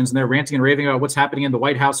municipal elections and they're ranting and raving about what's happening in the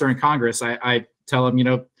White House or in Congress, I tell them, you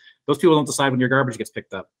know, those people don't decide when your garbage gets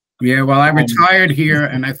picked up. Yeah, well, I retired here,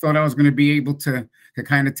 and I thought I was going to be able to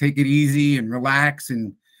kind of take it easy and relax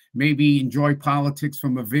and maybe enjoy politics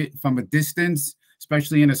from a distance,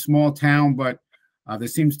 especially in a small town. But there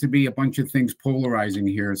seems to be a bunch of things polarizing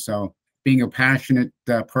here. So, being a passionate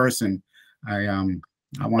person, I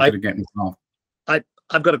wanted to get involved.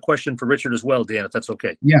 I've got a question for Richard as well, Dan, if that's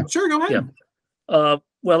okay. Yeah, sure, go ahead. Yeah.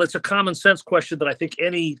 Well, it's a common sense question that I think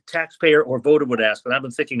any taxpayer or voter would ask, and I've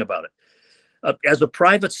been thinking about it. As a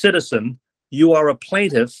private citizen, you are a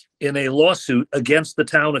plaintiff in a lawsuit against the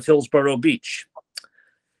town of Hillsboro Beach.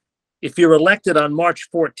 If you're elected on March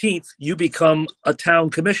 14th, you become a town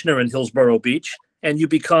commissioner in Hillsboro Beach, and you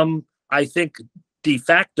become, I think, de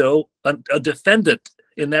facto a defendant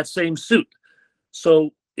in that same suit.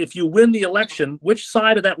 So if you win the election, which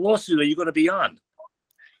side of that lawsuit are you going to be on?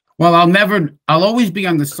 Well, I'll always be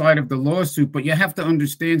on the side of the lawsuit, but you have to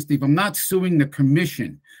understand, Steve, I'm not suing the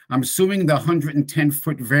commission. I'm suing the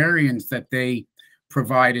 110-foot variance that they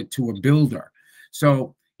provided to a builder.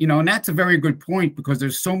 So, you know, and that's a very good point, because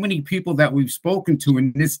there's so many people that we've spoken to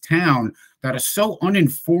in this town that are so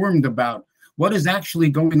uninformed about what is actually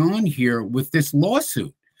going on here with this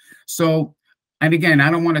lawsuit. So, and again,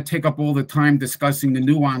 I don't want to take up all the time discussing the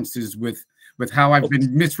nuances with how I've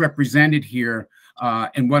been misrepresented here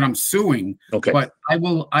and what I'm suing. Okay. But I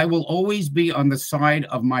will always be on the side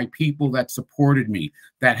of my people that supported me,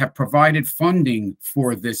 that have provided funding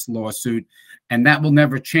for this lawsuit, and that will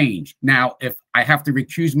never change. Now, if I have to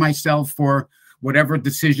recuse myself for whatever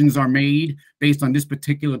decisions are made based on this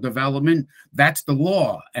particular development, that's the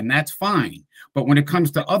law, and that's fine. But when it comes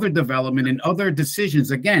to other development and other decisions,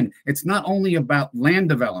 again, it's not only about land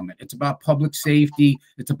development, it's about public safety,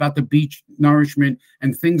 it's about the beach nourishment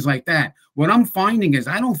and things like that. What I'm finding is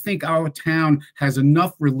I don't think our town has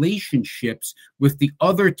enough relationships with the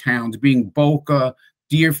other towns, being Boca,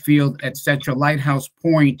 Deerfield, etc., Lighthouse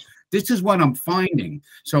Point. This is what I'm finding.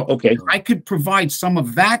 So okay, I could provide some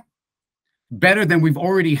of that better than we've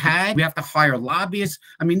already had. We have to hire lobbyists.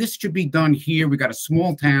 I mean, this should be done here. We got a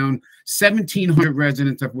small town, 1,700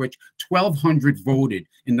 residents, of which 1,200 voted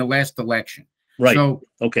in the last election. Right. So,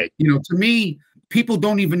 okay, you know, to me, people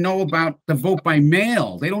don't even know about the vote by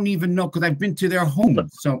mail. They don't even know, because I've been to their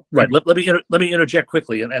homes. So right. Let me interject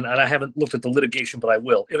quickly, and I haven't looked at the litigation, but I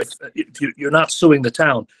will. If you're not suing the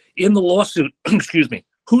town in the lawsuit, excuse me,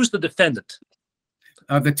 who's the defendant?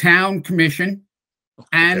 The town commission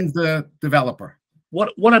and the developer.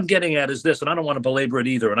 What I'm getting at is this, and I don't want to belabor it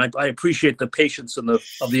either, and I appreciate the patience of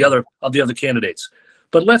the other candidates.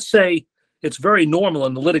 But let's say it's very normal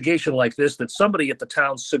in the litigation like this that somebody at the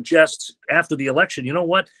town suggests after the election, you know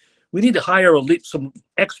what, we need to hire some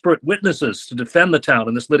expert witnesses to defend the town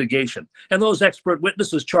in this litigation, and those expert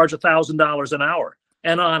witnesses charge $1,000 an hour,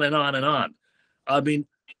 and on and on and on. I mean,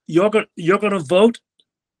 you're going to vote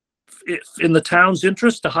in the town's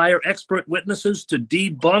interest to hire expert witnesses to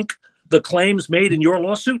debunk the claims made in your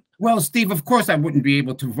lawsuit? Well, Steve, of course I wouldn't be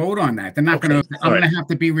able to vote on that. They're not going to. I'm going to have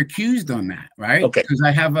to be recused on that, right? Okay. Because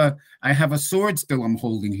I have a sword still I'm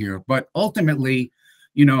holding here. But ultimately,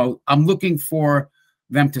 you know, I'm looking for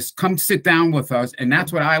them to come sit down with us, and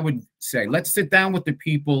that's what I would say. Let's sit down with the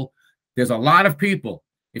people. There's a lot of people.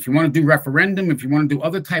 If you want to do referendum, if you want to do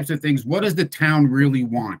other types of things, what does the town really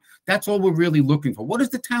want? That's all we're really looking for. What does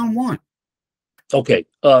the town want? Okay.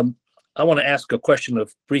 I want to ask a question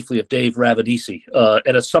briefly of Dave Ravanesi,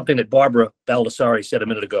 and it's something that Barbara Baldasarre said a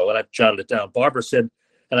minute ago, and I jotted it down. Barbara said,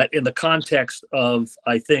 and in the context of,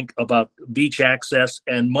 I think, about beach access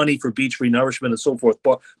and money for beach renourishment and so forth,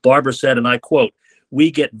 Barbara said, and I quote,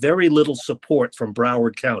 "We get very little support from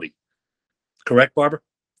Broward County." Correct, Barbara?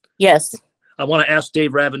 Yes. I want to ask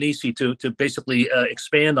Dave Ravanesi to basically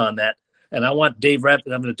expand on that. And I want Dave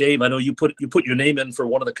Dave, I know you put your name in for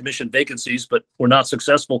one of the commission vacancies, but we're not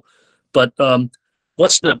successful. But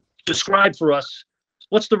describe for us,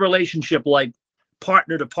 what's the relationship like,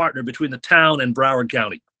 partner to partner, between the town and Broward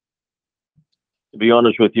County? To be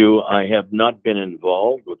honest with you, I have not been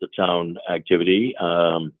involved with the town activity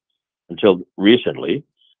until recently.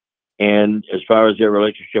 And as far as their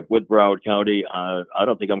relationship with Broward County, I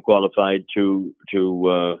don't think I'm qualified to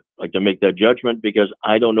make that judgment, because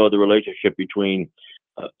I don't know the relationship between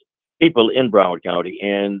people in Broward County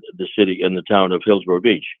and the city and the town of Hillsboro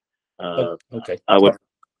Beach. Okay. I would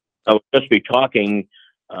just be talking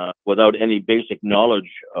without any basic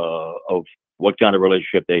knowledge of what kind of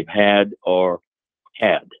relationship they've had or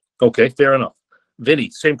had. Okay, fair enough. Vinnie,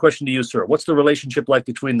 same question to you, sir. What's the relationship like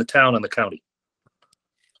between the town and the county?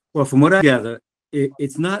 Well, from what I gather,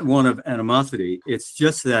 it's not one of animosity. It's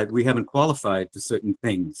just that we haven't qualified for certain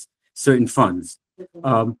things, certain funds.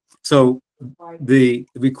 So the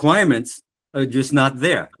requirements are just not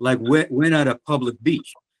there. Like we're not a public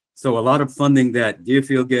beach. So a lot of funding that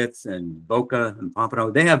Deerfield gets and Boca and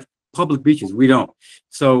Pompano, they have public beaches. We don't.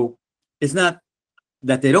 So it's not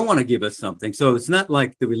that they don't want to give us something. So it's not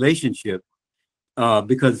like the relationship,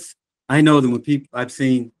 because I know that when people, I've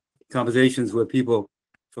seen conversations where people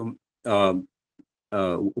from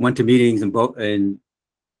went to meetings and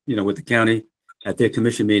you know, with the county at their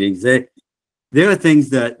commission meetings. There are things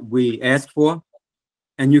that we ask for,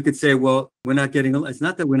 and you could say, well, we're not getting, it's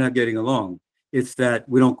not that we're not getting along. It's that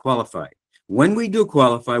we don't qualify. When we do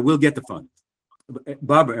qualify, we'll get the funds.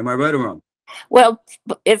 Barbara, am I right or wrong? Well,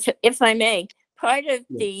 if I may, part of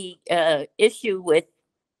the issue with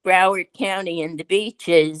Broward County and the beach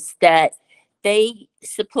is that they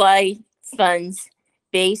supply funds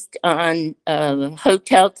based on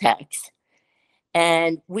hotel tax.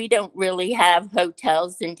 And we don't really have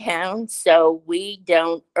hotels in town, so we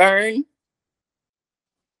don't earn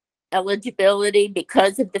eligibility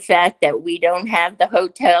because of the fact that we don't have the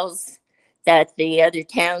hotels that the other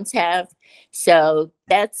towns have. So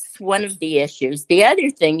that's one of the issues. The other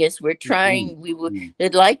thing is we're trying, we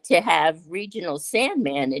would like to have regional sand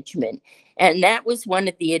management. And that was one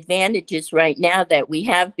of the advantages right now that we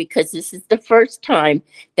have, because this is the first time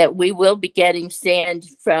that we will be getting sand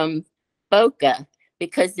from Boca,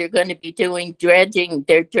 because they're going to be doing dredging.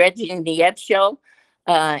 They're dredging the Epshel,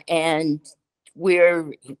 and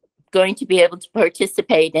we're going to be able to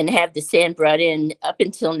participate and have the sand brought in. Up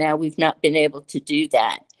until now, we've not been able to do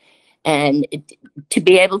that. And to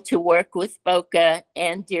be able to work with Boca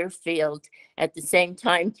and Deerfield at the same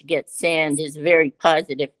time to get sand is a very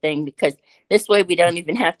positive thing, because this way we don't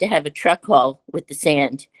even have to have a truck haul with the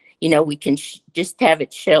sand. You know, we can just have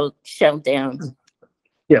it shelled down.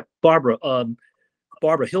 Yeah, Barbara,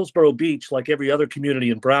 Hillsboro Beach, like every other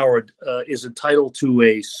community in Broward, is entitled to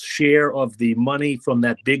a share of the money from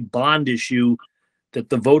that big bond issue that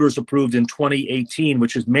the voters approved in 2018,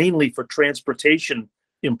 which is mainly for transportation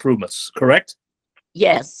improvements, correct?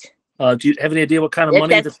 Yes. Do you have any idea what kind of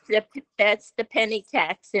money? That's the penny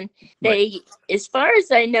tax. And they, as far as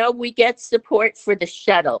I know, we get support for the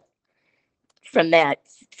shuttle from that,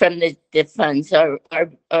 from the funds, our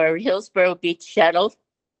Hillsboro Beach shuttle.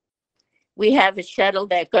 We have a shuttle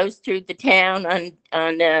that goes through the town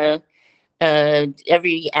on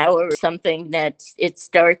every hour or something, that it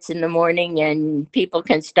starts in the morning and people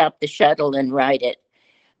can stop the shuttle and ride it.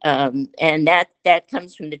 And that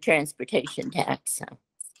comes from the transportation tax. So.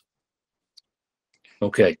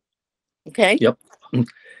 Okay. Okay. Yep.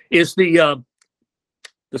 Is the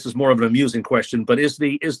this is more of an amusing question, but is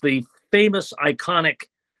the famous iconic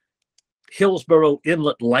Hillsboro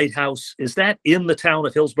Inlet Lighthouse, is that in the town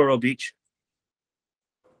of Hillsboro Beach?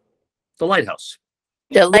 The lighthouse.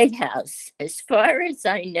 The lighthouse, as far as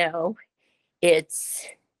I know, it's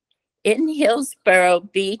in Hillsboro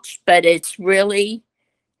Beach, but it's really,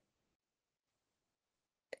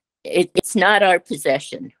 it's not our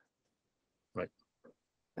possession. Right.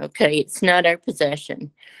 Okay, it's not our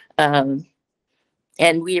possession. And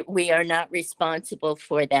we are not responsible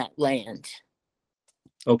for that land.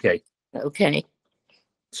 Okay. Okay.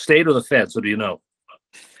 State or the feds, or do you know?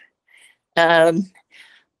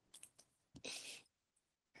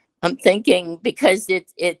 I'm thinking because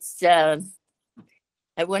it's I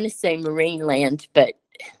want to say marine land, but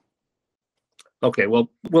okay,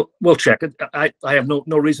 well, we'll check it. I have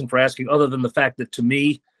no reason for asking, other than the fact that, to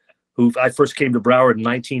me, who I first came to Broward in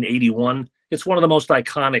 1981, it's one of the most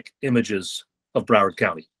iconic images of Broward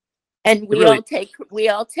County. And we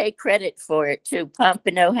all take credit for it too.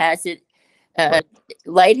 Pompano has it.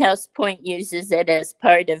 Lighthouse Point uses it as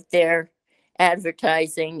part of their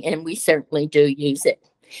advertising, and we certainly do use it.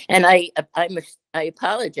 And I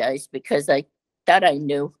apologize because I thought I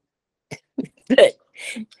knew. But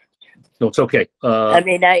No, it's okay. I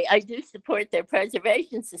mean, I do support their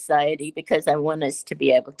preservation society because I want us to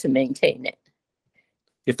be able to maintain it.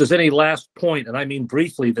 If there's any last point, and I mean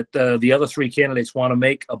briefly, that the other three candidates want to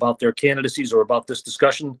make about their candidacies or about this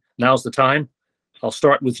discussion, now's the time. I'll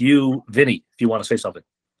start with you, Vinnie, if you want to say something.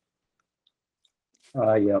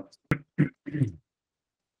 Yeah.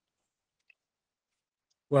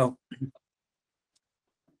 Well,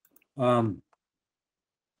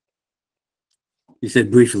 you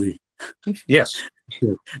said briefly. Yes.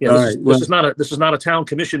 Sure. Yeah, All right. This is not a town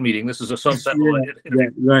commission meeting. This is a sunset.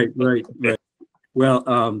 Right.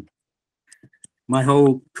 Well, my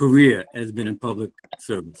whole career has been in public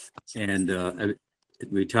service, and I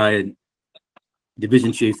retired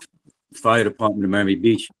division chief, fire department of Miami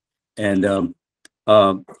Beach, and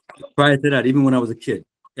prior to that, even when I was a kid,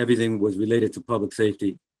 everything was related to public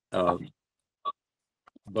safety. But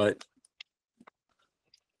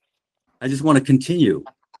I just want to continue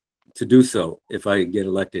to do so if I get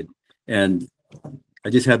elected. And I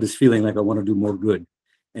just have this feeling like I want to do more good.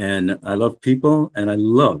 And I love people, and I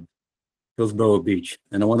love Hillsboro Beach,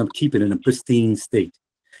 and I want to keep it in a pristine state.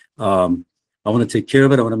 I want to take care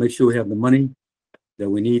of it. I want to make sure we have the money that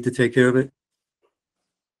we need to take care of it.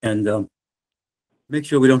 And make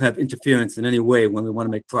sure we don't have interference in any way when we want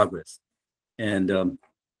to make progress. And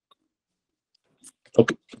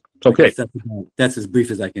Okay. that's as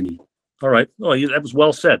brief as I can be. All right. Oh, that was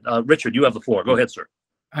well said. Richard, you have the floor. Go ahead, sir.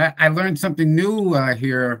 I learned something new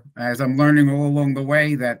here, as I'm learning all along the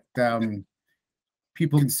way, that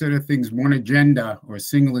people consider things one agenda or a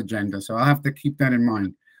single agenda. So I'll have to keep that in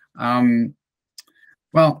mind.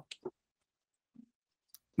 Well,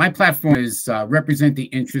 my platform is represent the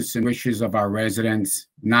interests and wishes of our residents,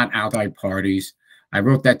 not outside parties. I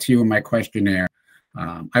wrote that to you in my questionnaire.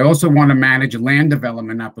 I also want to manage land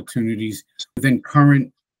development opportunities within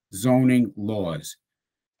current zoning laws.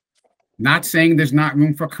 Not saying there's not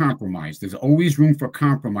room for compromise. There's always room for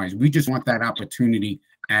compromise. We just want that opportunity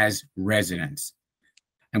as residents.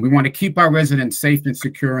 And we want to keep our residents safe and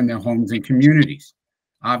secure in their homes and communities.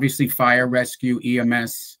 Obviously, fire, rescue,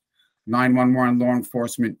 EMS, 911, law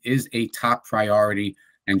enforcement is a top priority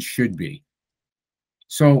and should be.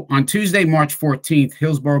 So on Tuesday, March 14th,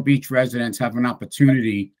 Hillsboro Beach residents have an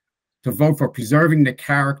opportunity to vote for preserving the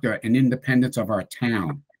character and independence of our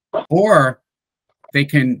town. Or they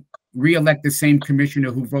can re-elect the same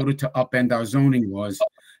commissioner who voted to upend our zoning laws,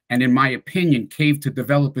 and in my opinion, cave to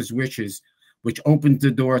developers' wishes, which opens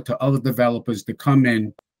the door to other developers to come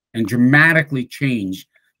in and dramatically change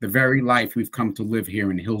the very life we've come to live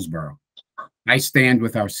here in Hillsboro. I stand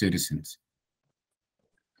with our citizens.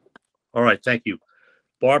 All right, thank you.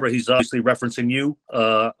 Barbara, he's obviously referencing you.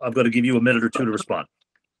 I'm going to give you a minute or two to respond.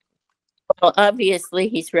 Well, obviously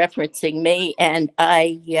he's referencing me, and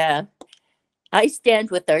I stand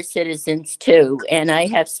with our citizens too, and I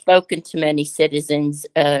have spoken to many citizens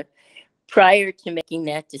prior to making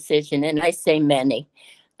that decision, and I say many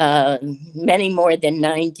more than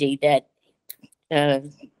 90 that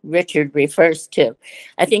Richard refers to.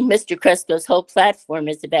 I think Mr. Crusco's whole platform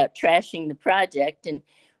is about trashing the project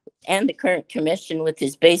and the current commission with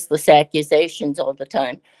his baseless accusations all the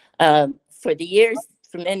time. For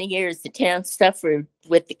many years, the town suffered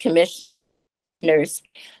with the commissioners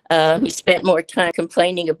who spent more time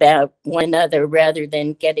complaining about one another rather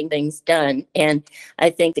than getting things done. And I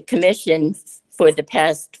think the commission, for the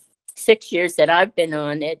past 6 years that I've been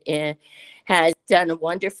on it, has done a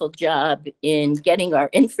wonderful job in getting our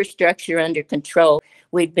infrastructure under control.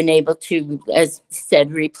 We've been able to, as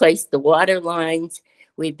said, replace the water lines.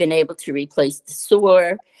 We've been able to replace the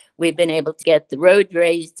sewer. We've been able to get the road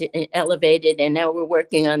raised and elevated, and now we're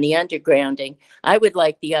working on the undergrounding. I would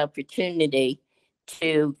like the opportunity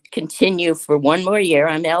to continue for one more year.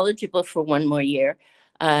 I'm eligible for one more year.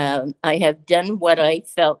 I have done what I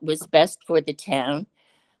felt was best for the town.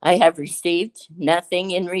 I have received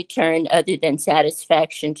nothing in return other than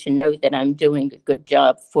satisfaction to know that I'm doing a good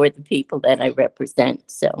job for the people that I represent.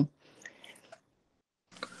 So.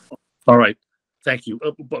 All right. Thank you.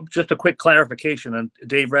 Just a quick clarification on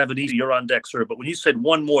Dave Ravanesi, you're on deck, sir. But when you said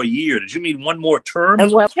one more year, did you mean one more term? One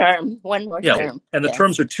more term. And the yes.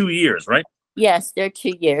 terms are 2 years, right? Yes, they're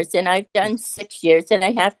 2 years. And I've done 6 years. And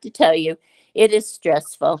I have to tell you, it is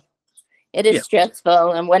stressful. It is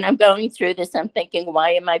stressful. And when I'm going through this, I'm thinking,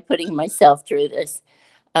 why am I putting myself through this?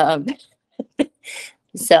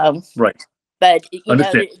 So. Right. But, you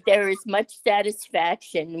Understand. know, there is much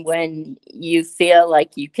satisfaction when you feel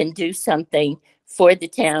like you can do something for the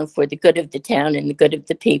town, for the good of the town and the good of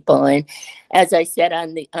the people. And as I said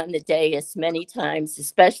on the dais many times,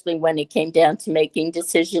 especially when it came down to making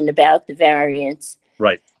decision about the variance.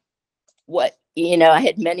 Right. I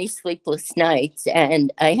had many sleepless nights,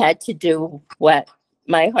 and I had to do what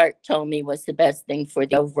my heart told me was the best thing for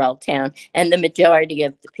the overall town and the majority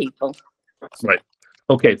of the people. Right.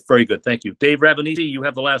 Okay, very good. Thank you. Dave Ravanesi, you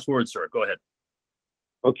have the last word, sir. Go ahead.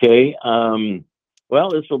 Okay. Well,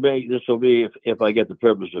 this will be if I get the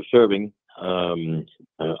privilege of serving.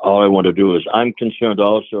 All I want to do is, I'm concerned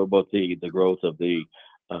also about the growth of the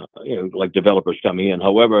like developers coming in.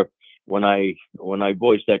 However, when I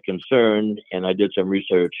voiced that concern and I did some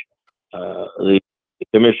research, the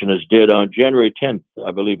commissioners did on January 10th,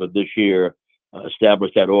 I believe, of this year,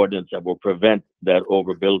 establish that ordinance that will prevent that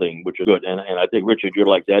overbuilding, which is good. And I think, Richard, you'd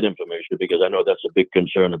like that information because I know that's a big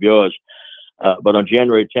concern of yours. But on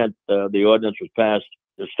January 10th, the ordinance was passed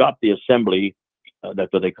to stop the assembly.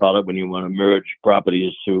 That's what they call it when you want to merge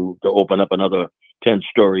properties to open up another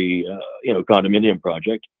 10-story, condominium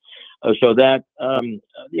project. So that,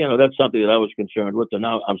 that's something that I was concerned with. And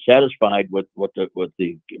now I'm satisfied with what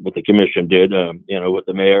the commission did, with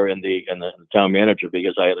the mayor and the town manager,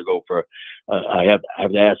 because I had to go for, I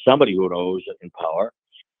have to ask somebody who knows in power.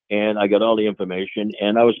 And I got all the information,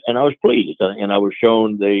 and I was pleased, and I was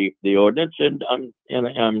shown the ordinance, and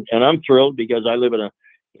I'm thrilled because I live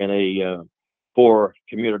in a poor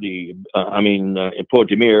community. In Port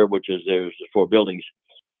Demire, which is there's 4 buildings,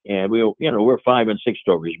 and we're 5 and 6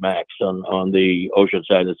 stories max on the ocean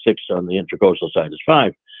side. It's 6 on the intracoastal side. It's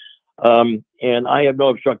 5. And I have no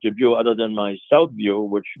obstructed view other than my south view,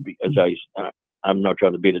 which, as I'm not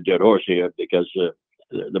trying to beat a dead horse here, because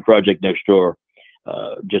the project next door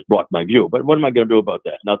just blocked my view. But what am I going to do about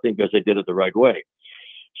that? Nothing, because they did it the right way.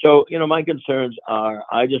 So, my concerns are,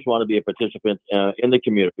 I just want to be a participant in the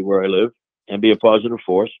community where I live and be a positive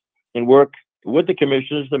force and work with the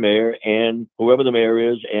commissioners, the mayor, and whoever the mayor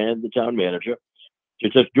is, and the town manager, to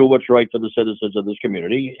just do what's right for the citizens of this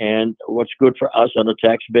community and what's good for us on a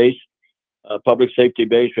tax base, public safety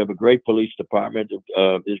base. We have a great police department.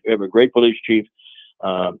 We have a great police chief,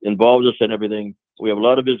 involves us in everything. We have a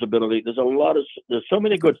lot of visibility. There's so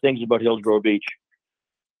many good things about Hillsboro Beach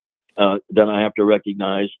that I have to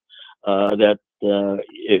recognize, that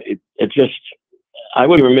it's just, I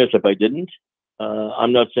would be remiss if I didn't.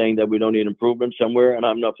 I'm not saying that we don't need improvement somewhere, and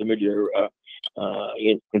I'm not familiar,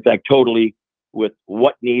 in fact, totally with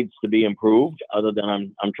what needs to be improved, other than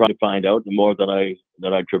I'm trying to find out. The more that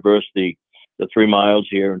I traverse the 3 miles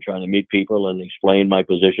here and trying to meet people and explain my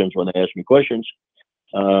positions when they ask me questions,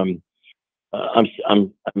 I'm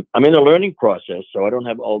in a learning process, so I don't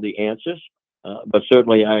have all the answers, but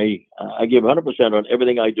certainly I give 100% on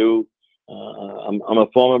everything I do. I'm a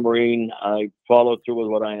former Marine. I follow through with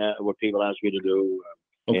what people ask me to do,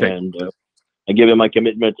 Okay. and I give it my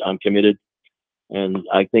commitment. I'm committed, and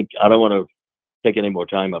I think I don't want to take any more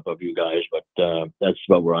time up of you guys, but that's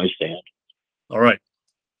about where I stand. All right.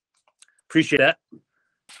 Appreciate that.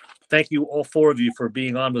 Thank you, all 4 of you, for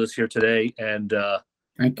being on with us here today. And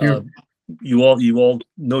Thank you. you all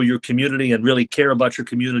know your community and really care about your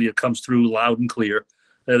community. It comes through loud and clear.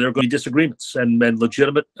 There are going to be disagreements and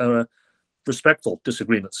legitimate, respectful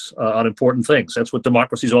disagreements on important things. That's what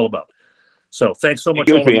democracy is all about. So thanks so much,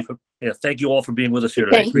 all of you. Thank you all for being with us here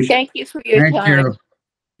today. Thank you for your Thank time. you.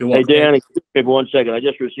 You're Hey, welcome. Dan, excuse me for 1 second. I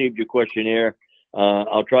just received your questionnaire.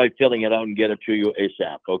 I'll try filling it out and get it to you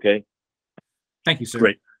ASAP, okay? Thank you, sir.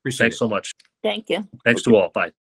 Great. Appreciate Thanks it. so much. Thank you. Thanks to all. Bye.